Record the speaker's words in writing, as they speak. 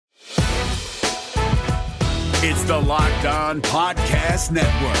It's the Locked On Podcast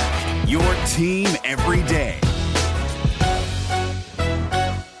Network, your team every day.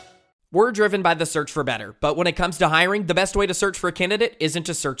 We're driven by the search for better, but when it comes to hiring, the best way to search for a candidate isn't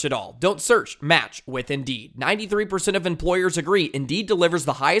to search at all. Don't search, match with Indeed. 93% of employers agree Indeed delivers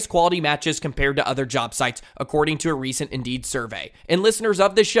the highest quality matches compared to other job sites, according to a recent Indeed survey. And listeners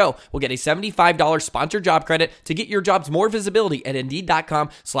of this show will get a $75 sponsored job credit to get your jobs more visibility at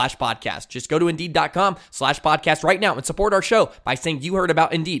Indeed.com/podcast. Just go to Indeed.com/podcast right now and support our show by saying you heard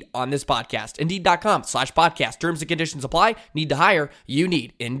about Indeed on this podcast. Indeed.com/podcast. Terms and conditions apply. Need to hire? You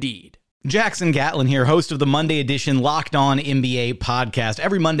need Indeed. Jackson Gatlin here, host of the Monday edition Locked On NBA podcast.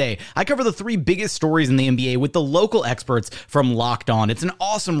 Every Monday, I cover the 3 biggest stories in the NBA with the local experts from Locked On. It's an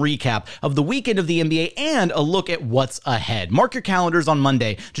awesome recap of the weekend of the NBA and a look at what's ahead. Mark your calendars on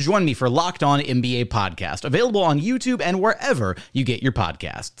Monday to join me for Locked On NBA podcast, available on YouTube and wherever you get your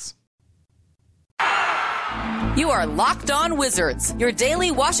podcasts. You are Locked On Wizards, your daily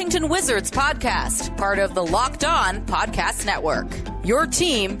Washington Wizards podcast, part of the Locked On Podcast Network. Your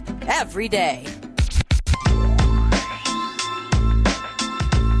team every day.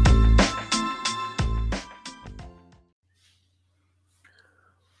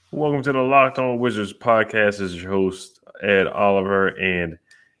 Welcome to the Locked On Wizards podcast. This is your host, Ed Oliver and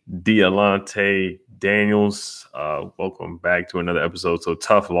Dealante Daniels. Welcome back to another episode. So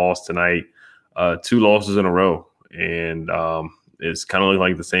tough loss tonight. 2 losses in a row, and it's kind of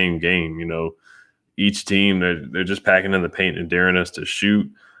like the same game. You know, each team they're just packing in the paint and daring us to shoot.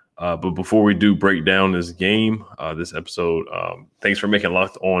 But before we do break down this game, this episode, thanks for making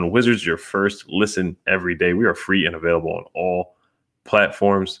Locked On Wizards your first listen every day. We are free and available on all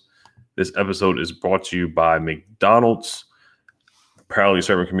platforms. This episode is brought to you by McDonald's. Proudly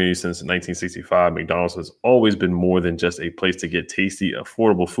serving community since 1965, McDonald's has always been more than just a place to get tasty,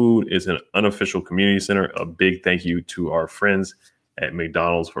 affordable food. It's an unofficial community center. A big thank you to our friends at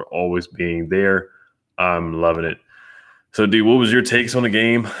McDonald's for always being there. I'm loving it. So, D, what was your takes on the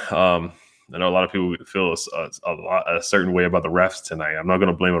game? I know a lot of people feel a certain way about the refs tonight. I'm not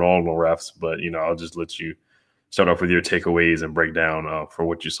going to blame it all on the refs, but, you know, I'll just let you start off with your takeaways and break down for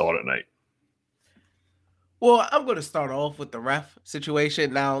what you saw tonight. Well, I'm going to start off with the ref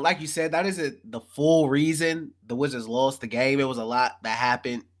situation. Now, like you said, that isn't the full reason the Wizards lost the game. It was a lot that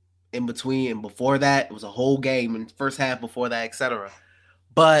happened in between and before that. It was a whole game in the first half before that, etc.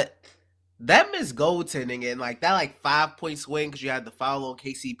 But that missed goaltending and that 5-point swing because you had the foul on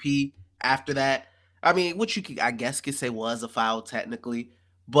KCP after that. I mean, which you could, I guess, could say was a foul technically.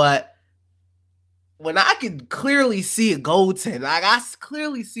 But when I could clearly see a goaltend, I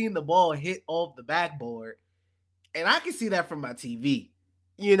clearly seen the ball hit off the backboard. And I can see that from my TV.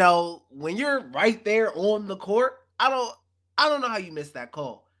 You know, when you're right there on the court, I don't know how you missed that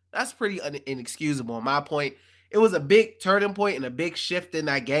call. That's pretty inexcusable on my point. It was a big turning point and a big shift in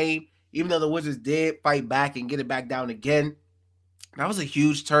that game, even though the Wizards did fight back and get it back down again. That was a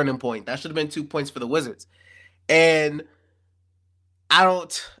huge turning point. That should have been 2 points for the Wizards. And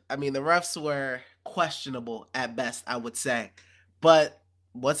the refs were questionable at best, I would say. But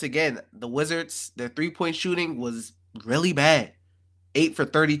once again, the Wizards, their 3-point shooting was really bad. 8 for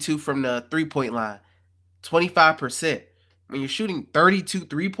 32 from the 3-point line. 25%. When you're shooting 32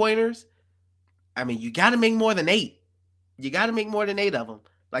 3-pointers, you got to make more than 8. You got to make more than 8 of them.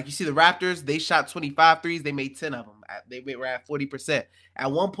 Like you see the Raptors, they shot 25 threes. They made 10 of them. They were at 40%.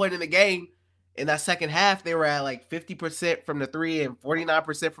 At one point in the game, in that second half, they were at 50% from the 3 and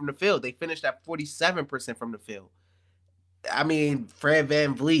 49% from the field. They finished at 47% from the field. Fred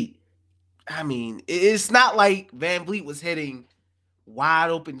VanVleet. It's not like VanVleet was hitting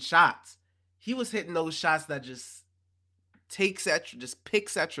wide open shots. He was hitting those shots that just picks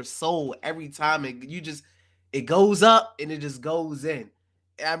at your soul every time. It goes up and it just goes in.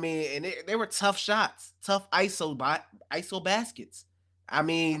 And they were tough shots, tough ISO baskets.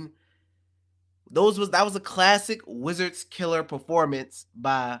 That was a classic Wizards killer performance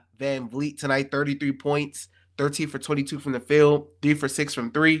by VanVleet tonight. 33 points. 13 for 22 from the field, 3 for 6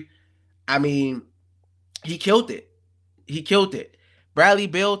 from 3. He killed it. Bradley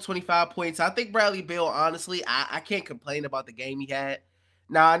Beal, 25 points. I think Bradley Beal, honestly, I can't complain about the game he had.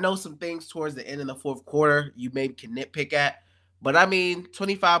 Now, I know some things towards the end of the fourth quarter you maybe can nitpick at. But,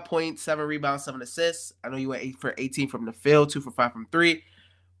 25 points, 7 rebounds, 7 assists. I know you went 8 for 18 from the field, 2 for 5 from 3.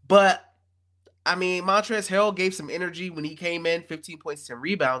 But, Montrezl Harrell gave some energy when he came in, 15 points, 10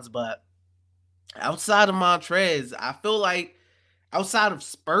 rebounds. But outside of Montrez, I feel like outside of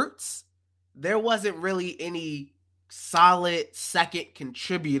spurts, there wasn't really any solid second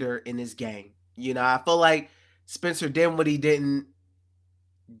contributor in this game. I feel like Spencer Dinwiddie didn't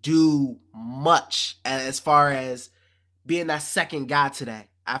do much as far as being that second guy today.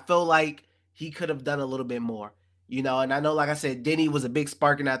 I feel like he could have done a little bit more, and I know, like I said, Deni was a big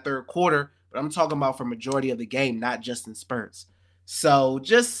spark in that third quarter, but I'm talking about for majority of the game, not just in spurts. So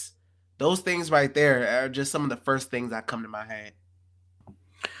just those things right there are just some of the first things that come to my head.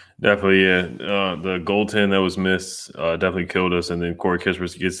 Definitely, yeah. The goaltend that was missed definitely killed us, and then Corey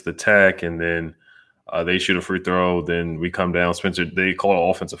Kispert gets the tag, and then they shoot a free throw. Then we come down. They call an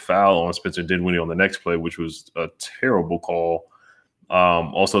offensive foul on Spencer Dinwiddie on the next play, which was a terrible call.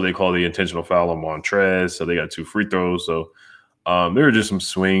 Also, they call the intentional foul on Montrez, so they got 2 free throws. So there were just some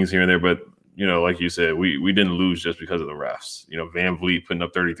swings here and there, but like you said, we didn't lose just because of the refs. Van Vliet putting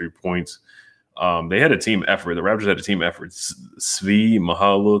up 33 points. They had a team effort. The Raptors had a team effort. Svi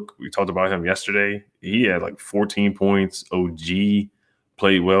Mykhailiuk, we talked about him yesterday. He had like 14 points. OG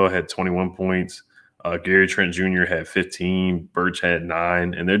played well, had 21 points. Gary Trent Jr. had 15. Birch had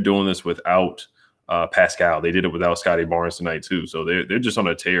 9. And they're doing this without Pascal. They did it without Scotty Barnes tonight too. So they're just on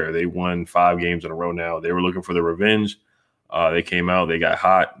a tear. They won 5 games in a row now. They were looking for the revenge. They came out, they got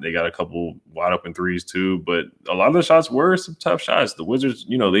hot. They got a couple wide open threes too, but a lot of the shots were some tough shots. The Wizards,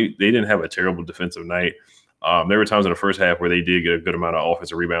 they didn't have a terrible defensive night. There were times in the first half where they did get a good amount of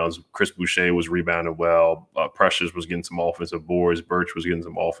offensive rebounds. Chris Boucher was rebounding well. Precious was getting some offensive boards. Birch was getting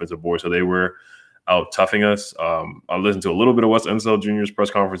some offensive boards. So they were out toughing us. I listened to a little bit of Wes Unseld Jr.'s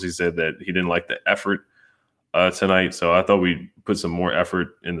press conference. He said that he didn't like the effort tonight. So I thought we put some more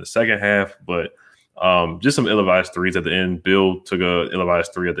effort in the second half, but just some ill-advised threes at the end. Bill took a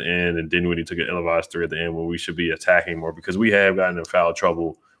ill-advised 3 at the end, and Dinwiddie took an ill-advised 3 at the end when we should be attacking more because we have gotten in foul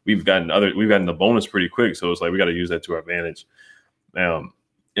trouble. We've gotten the bonus pretty quick, so it's like we got to use that to our advantage and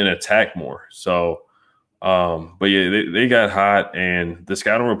attack more. So, but yeah, they got hot, and the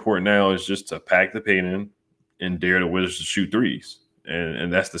scouting report now is just to pack the paint in and dare the Wizards to shoot threes,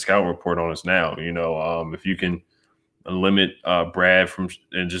 and that's the scouting report on us now. If you can limit Brad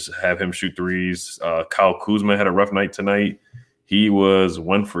and just have him shoot threes. Kyle Kuzma had a rough night tonight. He was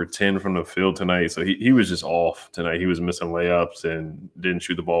 1 for 10 from the field tonight, so he was just off tonight. He was missing layups and didn't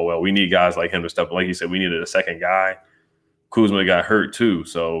shoot the ball well. We need guys like him to step up. Like you said, we needed a second guy. Kuzma got hurt too,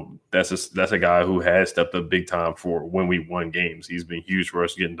 so that's a guy who has stepped up big time for when we won games. He's been huge for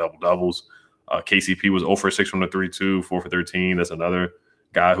us getting double-doubles. KCP was 0 for 6 from the 3-2, 4 for 13. That's another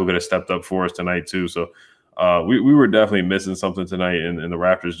guy who could have stepped up for us tonight too. So we were definitely missing something tonight, and the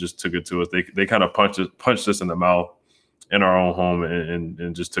Raptors just took it to us. They kind of punched us in the mouth in our own home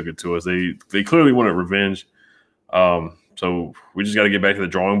and just took it to us. They clearly wanted revenge. So we just got to get back to the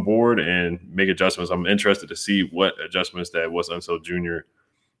drawing board and make adjustments. I'm interested to see what adjustments that Wes Unseld Jr.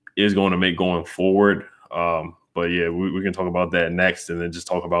 is going to make going forward. But yeah, we can talk about that next, and then just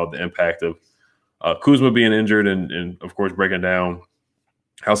talk about the impact of Kuzma being injured, and of course breaking down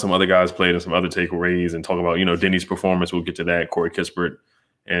how some other guys played and some other takeaways, and talk about Deni's performance. We'll get to that. Corey Kispert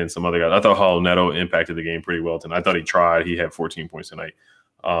and some other guys. I thought Hall Neto impacted the game pretty well tonight. I thought he tried. He had 14 points tonight.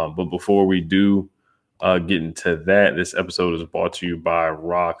 But before we do get into that, this episode is brought to you by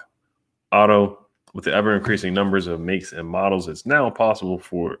Rock Auto. With the ever-increasing numbers of makes and models, it's now possible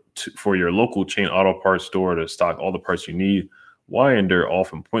for your local chain auto parts store to stock all the parts you need. Why endure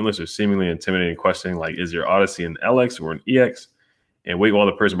often pointless or seemingly intimidating questioning like, is your Odyssey an LX or an EX? And wait while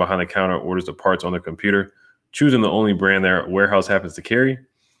the person behind the counter orders the parts on their computer, choosing the only brand their warehouse happens to carry.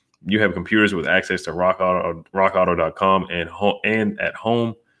 You have computers with access to rockauto.com and at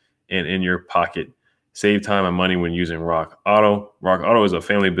home and in your pocket. Save time and money when using Rock Auto. Rock Auto is a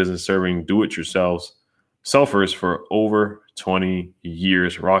family business serving do-it-yourselfers for over 20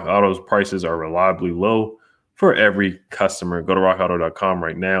 years. Rock Auto's prices are reliably low for every customer. Go to rockauto.com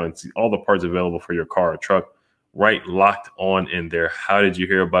right now and see all the parts available for your car or truck right locked on in there. How did you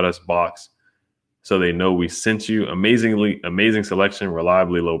hear about us box? So they know we sent you. Amazing selection,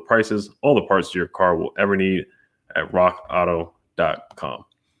 reliably low prices, all the parts your car will ever need at rockauto.com.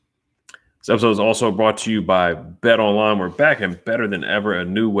 This episode is also brought to you by BetOnline. We're back and better than ever. A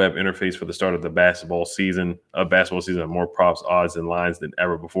new web interface for the start of the basketball season, and more props, odds, and lines than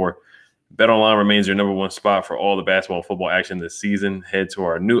ever before. BetOnline remains your number one spot for all the basketball and football action this season. Head to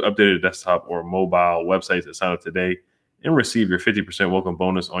our new updated desktop or mobile websites to sign up today and receive your 50% welcome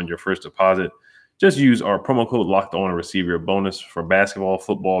bonus on your first deposit. Just use our promo code Locked On and receive your bonus for basketball,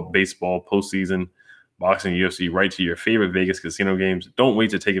 football, baseball, postseason, boxing, UFC, right to your favorite Vegas casino games. Don't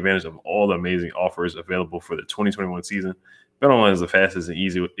wait to take advantage of all the amazing offers available for the 2021 season. BetOnline is the fastest and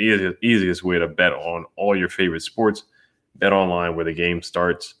easiest way to bet on all your favorite sports. BetOnline, where the game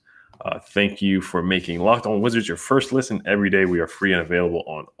starts. Thank you for making Locked On Wizards your first listen every day. We are free and available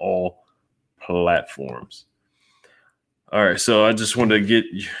on all platforms. All right, so I just wanted to get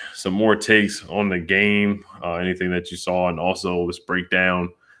some more takes on the game, anything that you saw, and also let's break down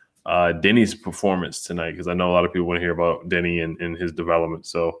Deni's performance tonight because I know a lot of people want to hear about Deni and his development.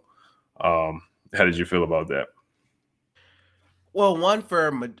 So, how did you feel about that? Well, one for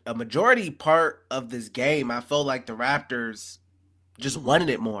a majority part of this game, I felt like the Raptors just wanted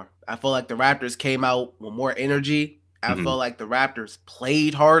it more. I felt like the Raptors came out with more energy. I felt like the Raptors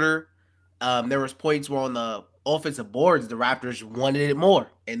played harder. There was points where on the offensive boards, the Raptors wanted it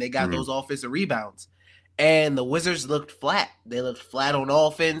more, and they got those offensive rebounds. And the Wizards looked flat. They looked flat on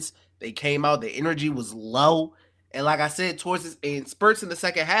offense. They came out, the energy was low. And like I said, in spurts in the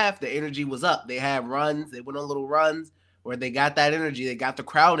second half, the energy was up. They had runs. They went on little runs where they got that energy. They got the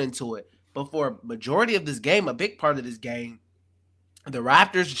crowd into it. But for a majority of this game, a big part of this game, the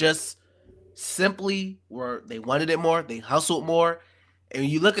Raptors just simply they wanted it more. They hustled more. And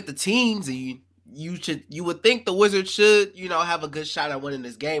you look at the teams, and you would think the Wizards should, have a good shot at winning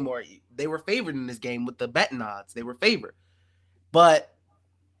this game, or they were favored in this game with the betting odds. They were favored. But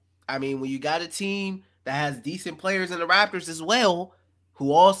I mean, when you got a team that has decent players in the Raptors as well,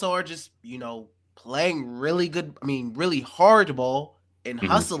 who also are just, playing really good, really hard ball and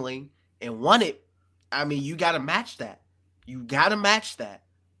hustling and want it, you got to match that. You got to match that,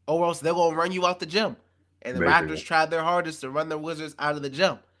 or else they're going to run you out the gym. And the Raptors tried their hardest to run the Wizards out of the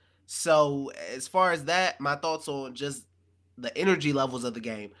gym. So as far as that, my thoughts on just the energy levels of the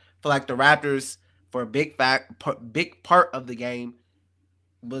game. I feel like the Raptors, for a big part of the game,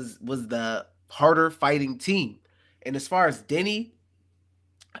 was the harder fighting team. And as far as Deni,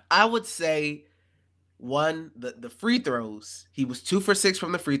 I would say the free throws. He was 2 for 6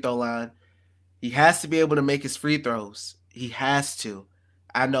 from the free throw line. He has to be able to make his free throws. He has to.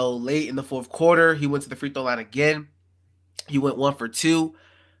 I know late in the fourth quarter, he went to the free throw line again. He went 1 for 2,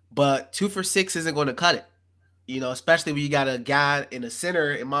 but 2 for 6 isn't going to cut it. Especially when you got a guy in a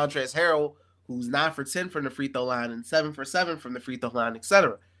center in Montrezl Harrell who's 9 for 10 from the free throw line and 7 for 7 from the free throw line,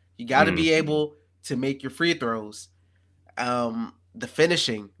 etc. You got to be able to make your free throws. The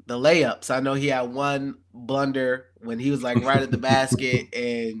finishing, the layups. I know he had one blunder when he was like right at the basket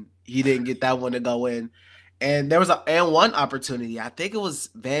and he didn't get that one to go in. And there was one opportunity. I think it was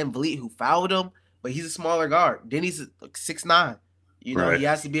Van Vliet who fouled him, but he's a smaller guard. Denny's like 6'9". He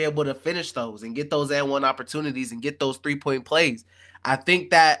has to be able to finish those and get those one opportunities and get those 3-point plays. I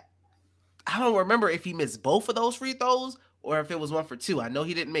think that I don't remember if he missed both of those free throws or if it was 1 for 2. I know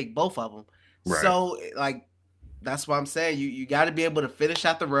he didn't make both of them. Right. So that's what I'm saying. You got to be able to finish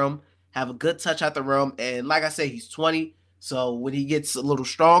at the rim, have a good touch at the rim, and like I say, he's 20. So when he gets a little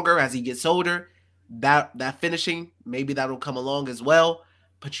stronger as he gets older, that finishing, maybe that'll come along as well.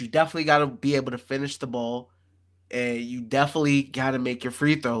 But you definitely got to be able to finish the ball, and you definitely got to make your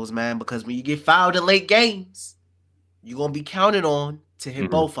free throws, man, because when you get fouled in late games, you're going to be counted on to hit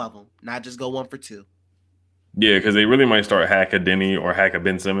both of them, not just go 1 for 2. Yeah, because they really might start hack a Deni or hack a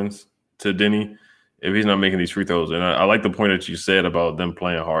Ben Simmons to Deni if he's not making these free throws. And I like the point that you said about them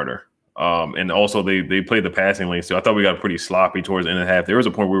playing harder. And also they played the passing lanes too. I thought we got pretty sloppy towards the end of the half. There was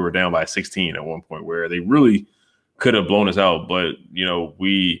a point where we were down by 16 at one point where they really could have blown us out. But,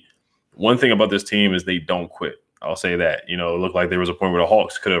 one thing about this team is they don't quit. I'll say that. It looked like there was a point where the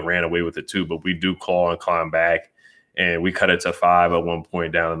Hawks could have ran away with it too, but we do claw and climb back. And we cut it to 5 at one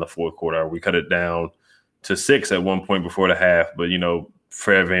point down in the fourth quarter. We cut it down to 6 at one point before the half. But,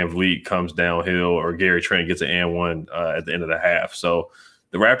 Fred VanVleet comes downhill or Gary Trent gets an and one at the end of the half. So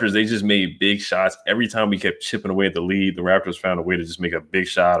the Raptors, they just made big shots. Every time we kept chipping away at the lead, the Raptors found a way to just make a big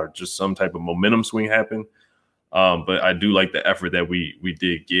shot or just some type of momentum swing happen. But I do like the effort that we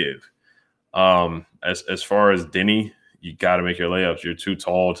did give. As far as Deni, you got to make your layups. You're too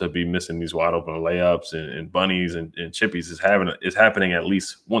tall to be missing these wide open layups and bunnies and chippies. It's happening at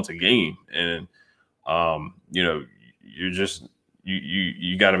least once a game. And,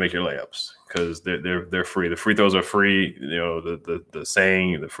 you got to make your layups because they're free. The free throws are free. The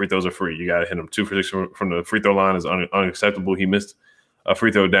saying, the free throws are free. You got to hit them 2 for 6 from the free throw line is unacceptable. He missed a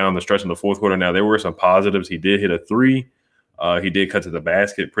free throw down the stretch in the fourth quarter. Now, there were some positives. He did hit a 3. He did cut to the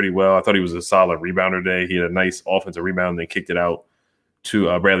basket pretty well. I thought he was a solid rebounder today. He had a nice offensive rebound and then kicked it out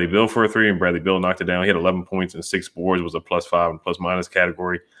to Bradley Beal for a 3, and Bradley Beal knocked it down. He had 11 points and 6 boards, was a +5 and ±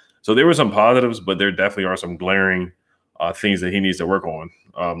 category. So there were some positives, but there definitely are some glaring things that he needs to work on.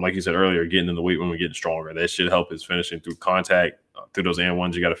 Like you said earlier, getting in the weight when we're getting stronger. That should help his finishing through contact, through those and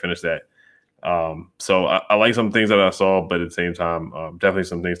ones. You got to finish that. So I like some things that I saw, but at the same time, definitely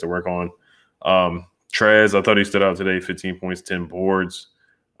some things to work on. Trez, I thought he stood out today, 15 points, 10 boards.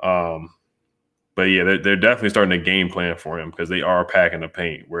 But yeah, they're definitely starting a game plan for him because they are packing the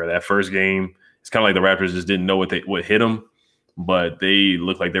paint. Where that first game, it's kind of like the Raptors just didn't know what hit them, but they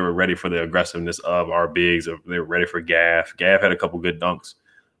looked like they were ready for the aggressiveness of our bigs. They were ready for Gaff. Gaff had a couple good dunks,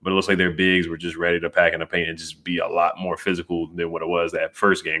 but it looks like their bigs were just ready to pack in the paint and just be a lot more physical than what it was that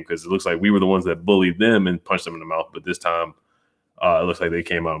first game, because it looks like we were the ones that bullied them and punched them in the mouth, but this time it looks like they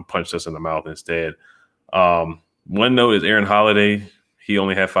came out and punched us in the mouth instead. One note is Aaron Holiday. He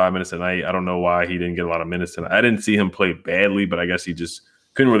only had 5 minutes tonight. I don't know why he didn't get a lot of minutes tonight. I didn't see him play badly, but I guess he just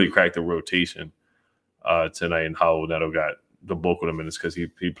couldn't really crack the rotation tonight, and Holiday got the bulk of the minutes because he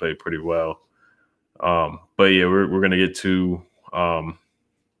played pretty well. But yeah, we're going to get to, I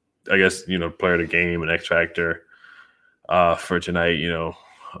guess, player of the game and X Factor for tonight.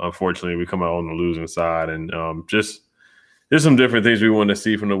 Unfortunately, we come out on the losing side, and just there's some different things we want to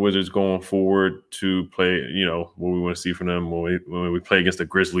see from the Wizards going forward to play, what we want to see from them when we play against the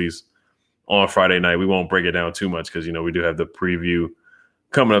Grizzlies on Friday night. We won't break it down too much because, we do have the preview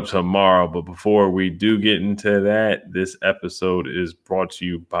coming up tomorrow. But before we do get into that, this episode is brought to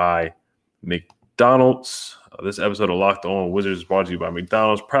you by McDonald's. This episode of Locked On Wizards is brought to you by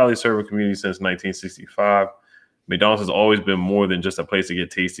McDonald's, proudly serving community since 1965. McDonald's has always been more than just a place to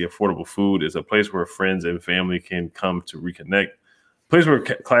get tasty, affordable food. It's a place where friends and family can come to reconnect. A place where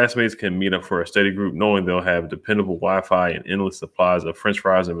classmates can meet up for a study group, knowing they'll have dependable Wi-Fi and endless supplies of French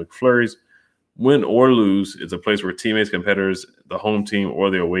fries and McFlurries. Win or lose, it's a place where teammates, competitors, the home team, or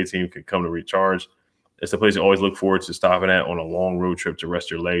the away team can come to recharge. It's a place you always look forward to stopping at on a long road trip to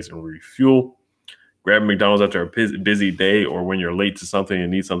rest your legs and refuel. Grab McDonald's after a busy day or when you're late to something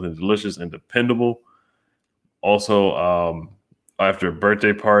and need something delicious and dependable. Also, after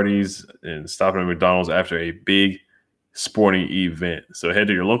birthday parties and stopping at McDonald's after a big sporting event. So head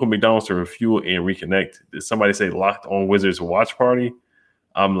to your local McDonald's to refuel and reconnect. Did somebody say Locked On Wizards watch party?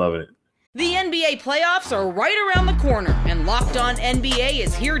 I'm loving it. The NBA playoffs are right around the corner, and Locked On NBA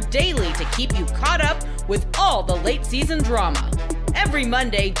is here daily to keep you caught up with all the late season drama. Every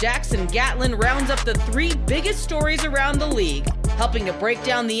Monday, Jackson Gatlin rounds up the 3 biggest stories around the league, helping to break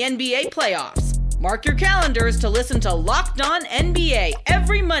down the NBA playoffs. Mark your calendars to listen to Locked On NBA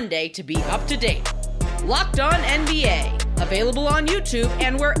every Monday to be up to date. Locked On NBA, available on YouTube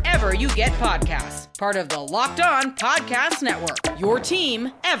and wherever you get podcasts. Part of the Locked On Podcast Network, your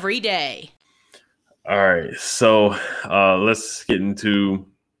team every day. All right, so let's get into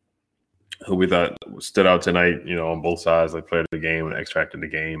who we thought stood out tonight, on both sides, like player of the game and X Factor of the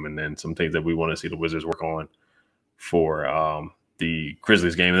game, and then some things that we want to see the Wizards work on for the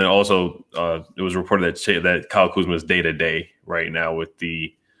Grizzlies game. And then also it was reported that Kyle Kuzma is day-to-day right now with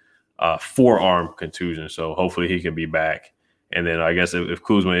the forearm contusion. So hopefully he can be back. And then I guess if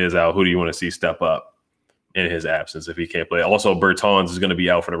Kuzma is out, who do you want to see step up in his absence if he can't play? Also, Bertans is going to be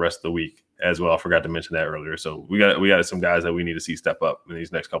out for the rest of the week as well. I forgot to mention that earlier. So we got some guys that we need to see step up in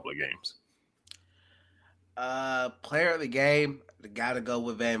these next couple of games. Player of the game, got to go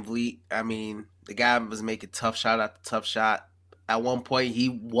with Van Vliet. I mean, the guy was making tough shot after tough shot. At one point, he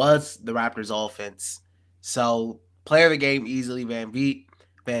was the Raptors' offense. So, player of the game, easily Van Vliet.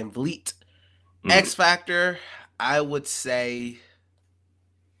 Mm-hmm. X Factor, I would say,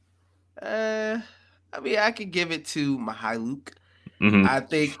 I could give it to Mihailuk. Mm-hmm. I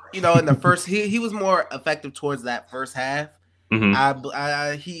think, in the first, he was more effective towards that first half.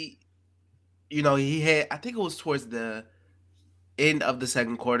 Mm-hmm. He hit, I think it was towards the end of the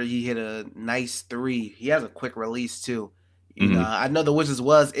second quarter, he hit a nice 3. He has a quick release, too. I know the Wizards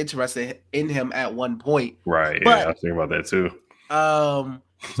was interested in him at one point. Right. Yeah, I was thinking about that too. So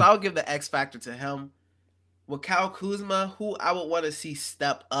I'll give the X Factor to him. With Kyle Kuzma, who I would want to see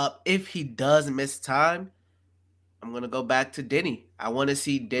step up if he does miss time, I'm going to go back to Deni. I want to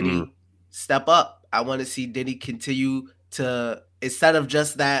see Deni step up. I want to see Deni continue to, instead of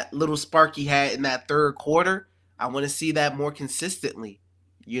just that little spark he had in that third quarter, I want to see that more consistently.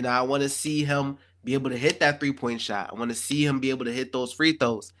 I want to see him be able to hit that 3-point shot. I want to see him be able to hit those free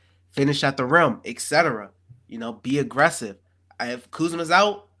throws, finish at the rim, etc. Be aggressive. If Kuzma's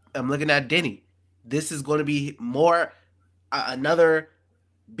out, I'm looking at Deni. This is going to be more another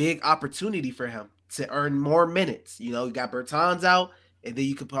big opportunity for him to earn more minutes. You got Bertans out, and then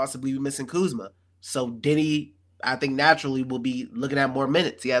you could possibly be missing Kuzma. So Deni, I think naturally will be looking at more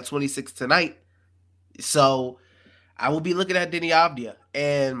minutes. He had 26 tonight. So I will be looking at Deni Avdija.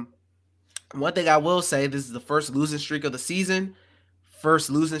 And one thing I will say, this is the first losing streak of the season, first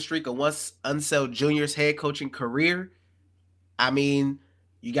losing streak of once Unseld Jr.'s head coaching career. I mean,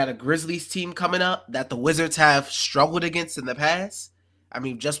 you got a Grizzlies team coming up that the Wizards have struggled against in the past. I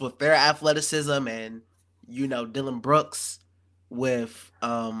mean, just with their athleticism and, Dylan Brooks with,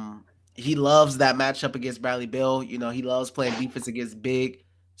 he loves that matchup against Bradley Beal. He loves playing defense against big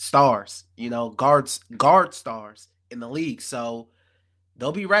stars, guard stars in the league. So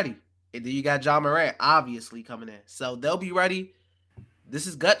they'll be ready. And then you got John Morant obviously coming in. So they'll be ready. This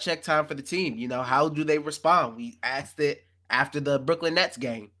is gut check time for the team. How do they respond? We asked it after the Brooklyn Nets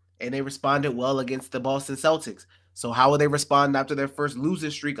game, and they responded well against the Boston Celtics. So how will they respond after their first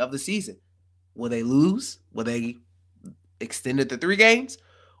losing streak of the season? Will they lose? Will they extend it to 3 games?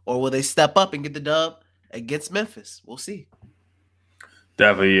 Or will they step up and get the dub against Memphis? We'll see.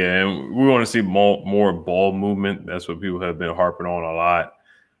 Definitely, yeah. And we want to see more ball movement. That's what people have been harping on a lot.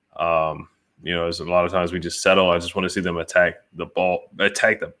 There's a lot of times we just settle. I just want to see them attack the ball,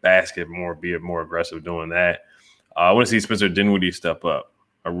 attack the basket more, be more aggressive doing that. I want to see Spencer Dinwiddie step up.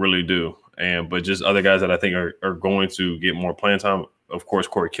 I really do. But just other guys that I think are going to get more playing time. Of course,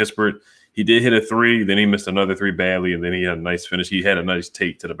 Corey Kispert. He did hit a 3, then he missed another 3 badly, and then he had a nice finish. He had a nice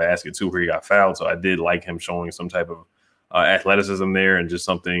take to the basket, too, where he got fouled. So I did like him showing some type of athleticism there and just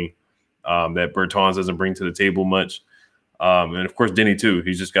something that Bertans doesn't bring to the table much. And, of course, Deni, too.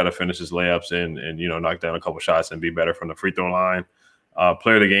 He's just got to finish his layups and knock down a couple shots and be better from the free throw line.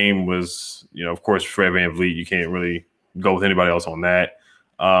 Player of the game was, of course, Fred VanVleet. You can't really go with anybody else on that.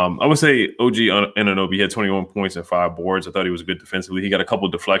 I would say OG Anunoby had 21 points and 5 boards. I thought he was good defensively. He got a couple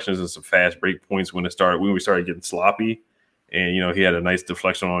of deflections and some fast break points when we started getting sloppy. And, he had a nice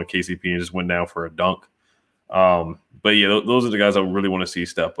deflection on KCP and just went down for a dunk. But, yeah, those are the guys I really want to see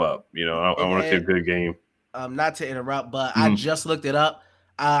step up. I want to see a good game. Not to interrupt, but I just looked it up.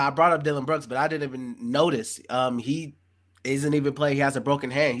 I brought up Dylan Brooks, but I didn't even notice. He isn't even playing. He has a broken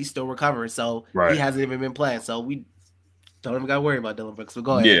hand. He's still recovering, so He hasn't even been playing. So we don't even got to worry about Dylan Brooks. So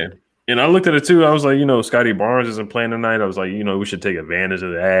go ahead. Yeah, and I looked at it too. I was like, Scotty Barnes isn't playing tonight. I was like, we should take advantage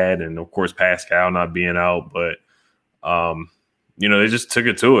of that. And, of course, Pascal not being out. But, they just took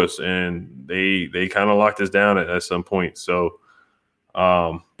it to us, and they kind of locked us down at some point. So,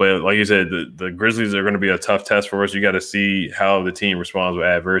 but like you said, the Grizzlies are going to be a tough test for us. You got to see how the team responds with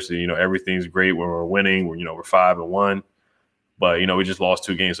adversity. Everything's great when we're winning. We're 5-1, but we just lost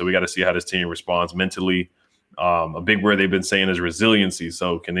 2 games, so we got to see how this team responds mentally. A big word they've been saying is resiliency.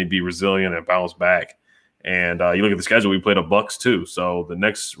 So can they be resilient and bounce back? And you look at the schedule, we played the Bucks too. So the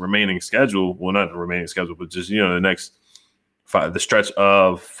next remaining schedule, well, not the remaining schedule, but just the next the stretch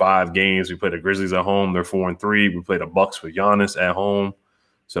of 5 games. We played the Grizzlies at home. They're 4-3. We played the Bucks with Giannis at home.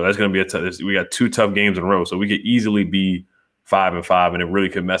 So that's going to be we got 2 tough games in a row. So we could easily be 5-5, and it really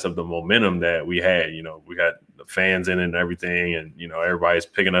could mess up the momentum that we had. We got the fans in it and everything, and everybody's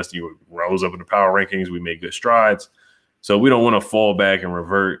picking us. You rose up in the power rankings. We made good strides. So we don't want to fall back and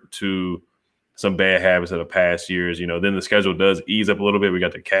revert to some bad habits of the past years. Then the schedule does ease up a little bit. We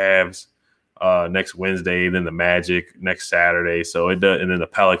got the Cavs next Wednesday, then the Magic next Saturday. So it does, and then the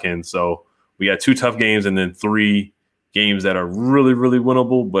Pelicans. So we got 2 tough games and then 3 games that are really, really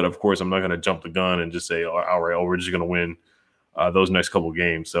winnable. But of course, I'm not going to jump the gun and just say, all right, we're just going to win those next couple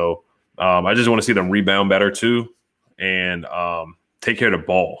games. So I just want to see them rebound better too, and take care of the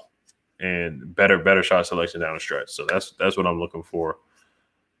ball and better shot selection down the stretch. So that's what I'm looking for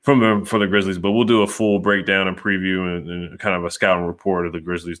for the Grizzlies. But we'll do a full breakdown and preview and kind of a scouting report of the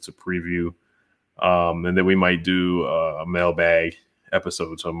Grizzlies to preview. And then we might do a mailbag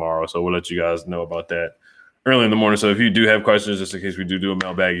episode tomorrow. So we'll let you guys know about that early in the morning. So if you do have questions, just in case we do a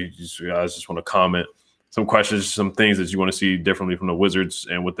mailbag, you guys just want to comment some questions, some things that you want to see differently from the Wizards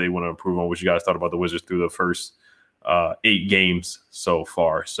and what they want to improve on, what you guys thought about the Wizards through the first 8 games so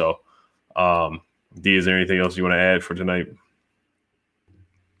far. So, D, is there anything else you want to add for tonight?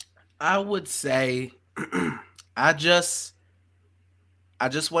 I would say I just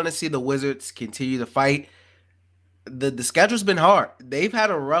want to see the Wizards continue to fight. The schedule's been hard. They've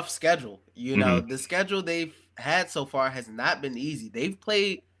had a rough schedule. The schedule they've had so far has not been easy. They've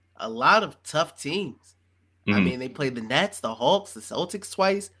played a lot of tough teams. I mean, they played the Nets, the Hawks, the Celtics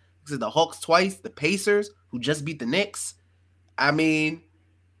twice. The Hawks twice, the Pacers, who just beat the Knicks. I mean,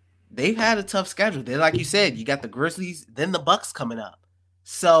 they've had a tough schedule. Then, like you said, you got the Grizzlies, then the Bucks coming up.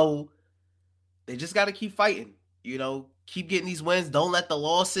 So they just got to keep fighting. Keep getting these wins. Don't let the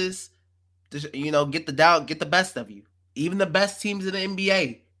losses, get the best of you. Even the best teams in the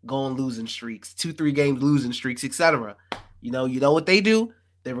NBA go on losing streaks, 2-3 games losing streaks, etc. You know what they do?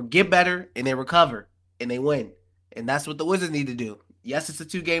 They get better and they recover and they win. And that's what the Wizards need to do. Yes, it's a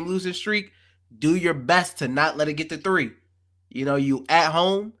 2-game losing streak. Do your best to not let it get to 3. You at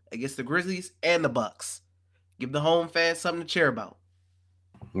home against the Grizzlies and the Bucks. Give the home fans something to cheer about.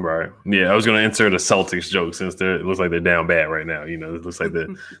 Right. Yeah, I was going to insert a Celtics joke since it looks like they're down bad right now. It looks like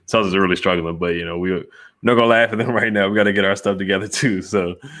the Celtics are really struggling, but, we're not going to laugh at them right now. We got to get our stuff together too.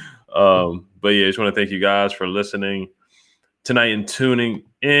 So, but yeah, I just want to thank you guys for listening. tonight and tuning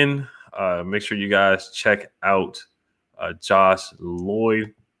in. Make sure you guys check out Josh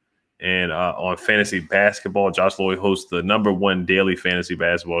Lloyd. And on fantasy basketball, Josh Lloyd hosts the #1 daily fantasy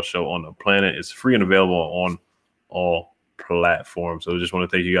basketball show on the planet. It's free and available on all platforms. So I just want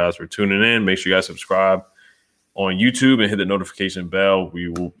to thank you guys for tuning in. Make sure you guys subscribe on YouTube and hit the notification bell. We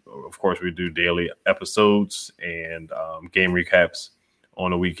will, of course, we do daily episodes and game recaps on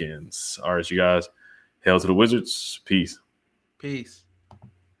the weekends. All right, you guys, hail to the Wizards. Peace. Peace.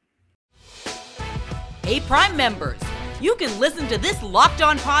 Hey, Prime members, you can listen to this Locked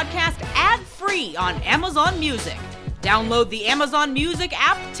On podcast ad-free on Amazon Music. Download the Amazon Music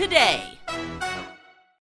app today.